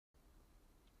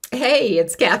Hey,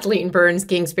 it's Kathleen Burns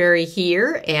Kingsbury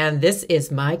here, and this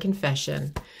is my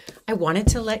confession. I wanted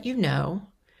to let you know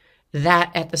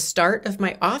that at the start of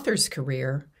my author's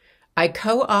career, I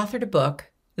co-authored a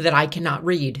book that I cannot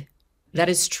read. That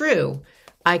is true.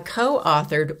 I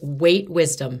co-authored Weight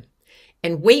Wisdom,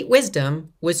 and Weight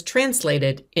Wisdom was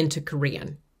translated into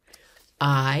Korean.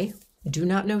 I do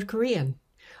not know Korean,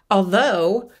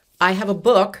 although I have a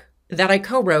book that I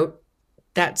co-wrote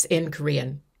that's in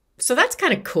Korean. So that's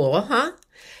kind of cool, huh?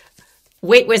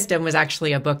 Weight Wisdom was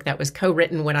actually a book that was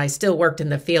co-written when I still worked in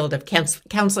the field of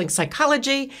counseling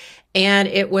psychology. And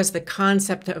it was the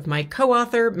concept of my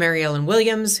co-author, Mary Ellen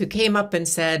Williams, who came up and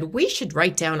said, we should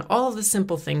write down all the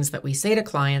simple things that we say to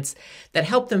clients that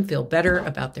help them feel better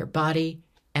about their body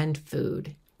and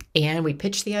food. And we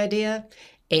pitched the idea,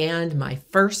 and my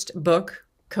first book,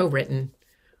 co-written,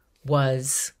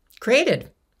 was created.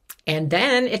 And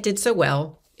then it did so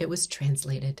well, it was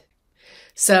translated.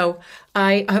 So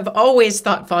I have always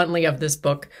thought fondly of this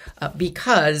book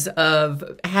because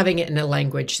of having it in a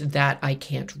language that I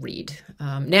can't read.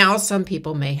 Now, some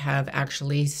people may have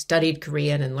actually studied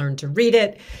Korean and learned to read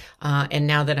it. And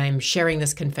now that I'm sharing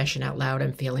this confession out loud,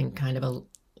 I'm feeling kind of a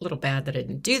little bad that I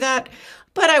didn't do that.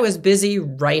 But I was busy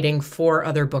writing 4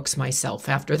 other books myself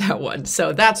after that one.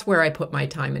 So that's where I put my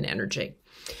time and energy.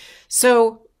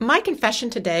 So my confession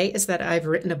today is that I've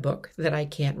written a book that I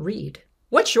can't read.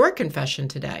 What's your confession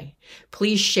today?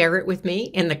 Please share it with me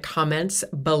in the comments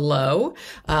below.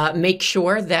 Make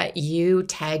sure that you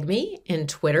tag me in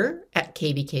Twitter at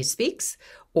KBK Speaks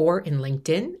or in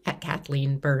LinkedIn at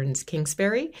Kathleen Burns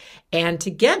Kingsbury. And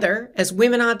together, as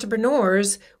women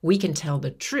entrepreneurs, we can tell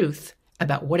the truth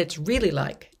about what it's really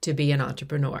like to be an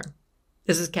entrepreneur.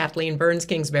 This is Kathleen Burns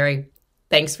Kingsbury.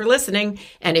 Thanks for listening.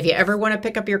 And if you ever want to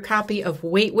pick up your copy of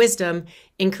Weight Wisdom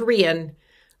in Korean,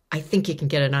 I think you can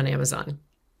get it on Amazon.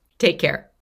 Take care.